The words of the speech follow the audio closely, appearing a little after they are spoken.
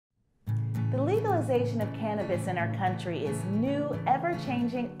The legalization of cannabis in our country is new,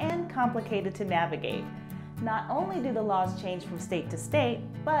 ever-changing, and complicated to navigate. Not only do the laws change from state to state,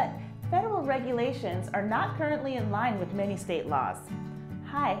 but federal regulations are not currently in line with many state laws.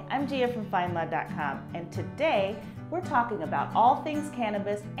 Hi, I'm Gia from FindLaw.com, and today we're talking about all things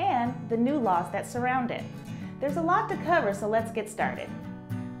cannabis and the new laws that surround it. There's a lot to cover, so let's get started.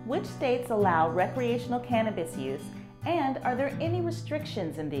 Which states allow recreational cannabis use, and are there any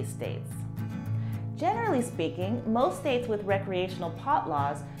restrictions in these states? Generally speaking, most states with recreational pot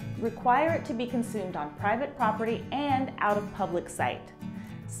laws require it to be consumed on private property and out of public sight.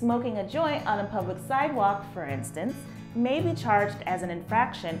 Smoking a joint on a public sidewalk, for instance, may be charged as an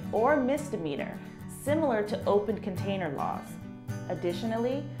infraction or misdemeanor, similar to open container laws.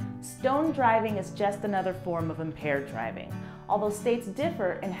 Additionally, stone driving is just another form of impaired driving, although states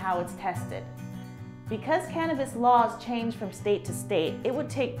differ in how it's tested. Because cannabis laws change from state to state, it would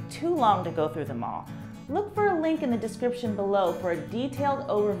take too long to go through them all. Look for a link in the description below for a detailed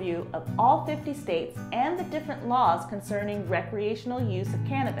overview of all 50 states and the different laws concerning recreational use of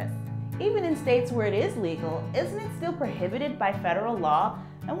cannabis. Even in states where it is legal, isn't it still prohibited by federal law?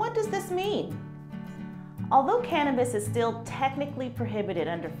 And what does this mean? Although cannabis is still technically prohibited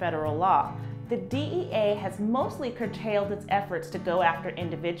under federal law, the DEA has mostly curtailed its efforts to go after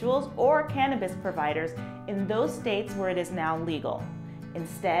individuals or cannabis providers in those states where it is now legal.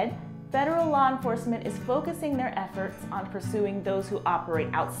 Instead, federal law enforcement is focusing their efforts on pursuing those who operate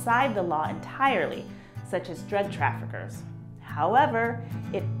outside the law entirely, such as drug traffickers. However,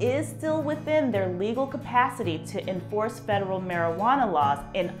 it is still within their legal capacity to enforce federal marijuana laws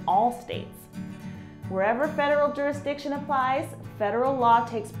in all states. Wherever federal jurisdiction applies, federal law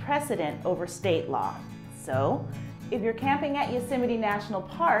takes precedent over state law. So, if you're camping at Yosemite National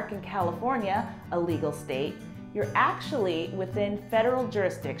Park in California, a legal state, you're actually within federal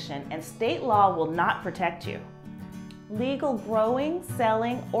jurisdiction and state law will not protect you. Legal growing,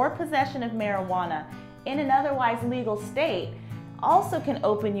 selling, or possession of marijuana in an otherwise legal state also can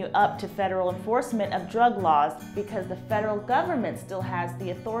open you up to federal enforcement of drug laws because the federal government still has the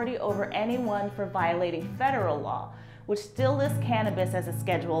authority over anyone for violating federal law, which still lists cannabis as a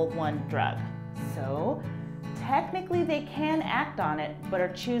Schedule I drug. So, technically they can act on it, but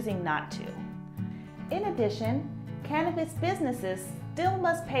are choosing not to. In addition, cannabis businesses still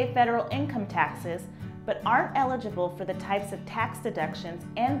must pay federal income taxes, but aren't eligible for the types of tax deductions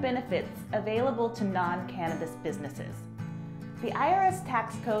and benefits available to non-cannabis businesses. The IRS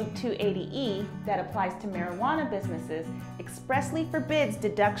Tax Code 280E that applies to marijuana businesses expressly forbids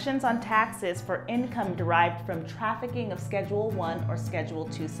deductions on taxes for income derived from trafficking of Schedule I or Schedule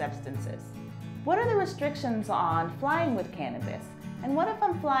II substances. What are the restrictions on flying with cannabis? And what if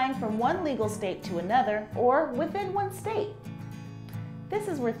I'm flying from one legal state to another or within one state? This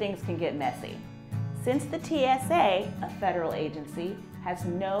is where things can get messy. Since the TSA, a federal agency, has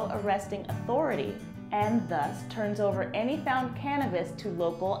no arresting authority and thus turns over any found cannabis to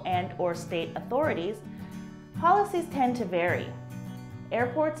local and/or state authorities, policies tend to vary.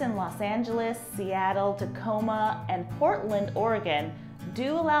 Airports in Los Angeles, Seattle, Tacoma, and Portland, Oregon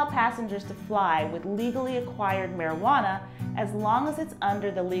do allow passengers to fly with legally acquired marijuana as long as it's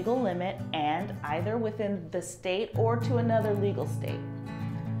under the legal limit and either within the state or to another legal state.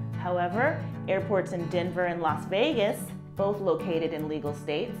 However, airports in Denver and Las Vegas, both located in legal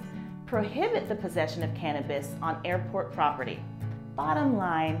states, prohibit the possession of cannabis on airport property. Bottom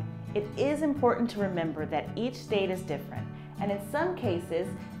line, it is important to remember that each state is different, and in some cases,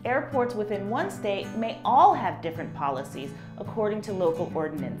 airports within one state may all have different policies according to local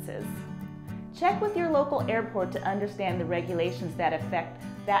ordinances. Check with your local airport to understand the regulations that affect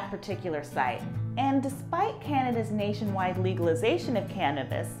that particular site. And despite Canada's nationwide legalization of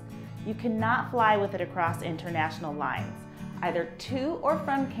cannabis, you cannot fly with it across international lines, either to or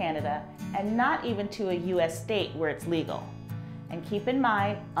from Canada, and not even to a U.S. state where it's legal. And keep in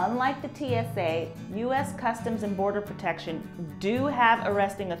mind, unlike the TSA, U.S. Customs and Border Protection do have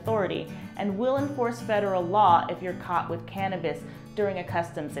arresting authority and will enforce federal law if you're caught with cannabis during a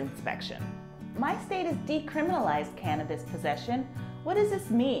customs inspection. My state has decriminalized cannabis possession. What does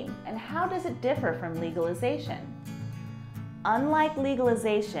this mean, and how does it differ from legalization? Unlike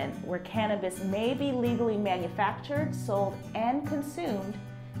legalization, where cannabis may be legally manufactured, sold, and consumed,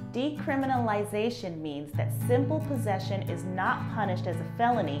 decriminalization means that simple possession is not punished as a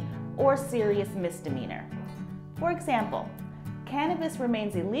felony or serious misdemeanor. For example, cannabis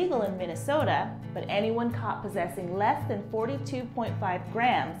remains illegal in Minnesota, but anyone caught possessing less than 42.5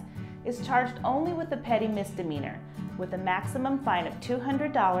 grams is charged only with a petty misdemeanor, with a maximum fine of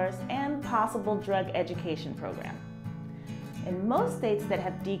 $200 and possible drug education program. In most states that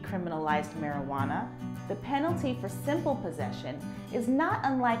have decriminalized marijuana, the penalty for simple possession is not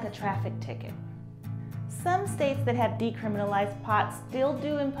unlike a traffic ticket. Some states that have decriminalized pot still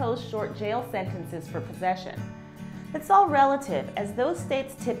do impose short jail sentences for possession. It's all relative, as those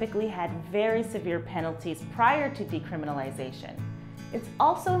states typically had very severe penalties prior to decriminalization. It's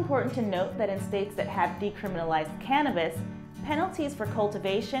also important to note that in states that have decriminalized cannabis, penalties for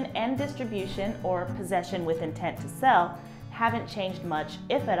cultivation and distribution, or possession with intent to sell, haven't changed much,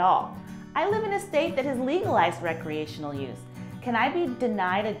 if at all. I live in a state that has legalized recreational use. Can I be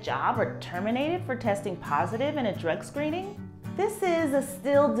denied a job or terminated for testing positive in a drug screening? This is a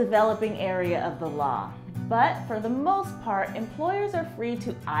still developing area of the law, but for the most part, employers are free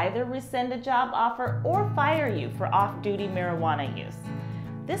to either rescind a job offer or fire you for off-duty marijuana use.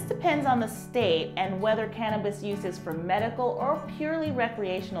 This depends on the state and whether cannabis use is for medical or purely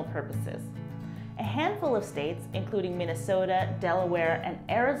recreational purposes. A handful of states, including Minnesota, Delaware, and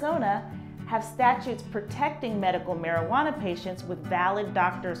Arizona, have statutes protecting medical marijuana patients with valid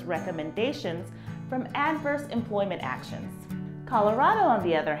doctor's recommendations from adverse employment actions. Colorado, on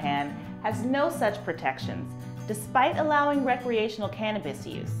the other hand, has no such protections, despite allowing recreational cannabis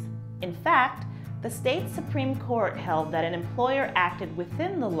use. In fact, the state Supreme Court held that an employer acted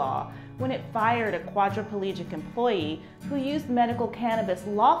within the law when it fired a quadriplegic employee who used medical cannabis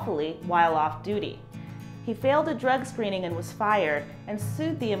lawfully while off duty. He failed a drug screening and was fired, and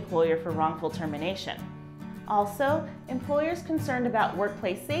sued the employer for wrongful termination. Also, employers concerned about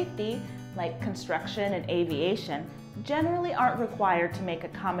workplace safety, like construction and aviation, generally aren't required to make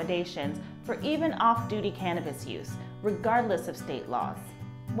accommodations for even off-duty cannabis use, regardless of state laws.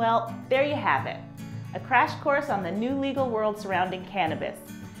 Well, there you have it, a crash course on the new legal world surrounding cannabis.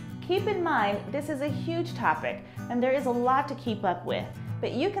 Keep in mind, this is a huge topic, and there is a lot to keep up with,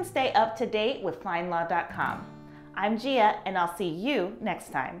 but you can stay up to date with FindLaw.com. I'm Gia, and I'll see you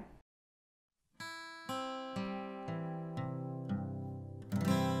next time.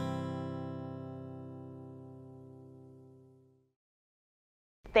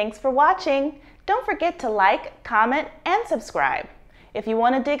 Thanks for watching. Don't forget to like, comment, and subscribe. If you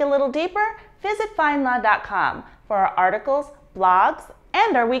want to dig a little deeper, visit FindLaw.com for our articles, blogs,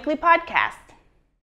 and our weekly podcast.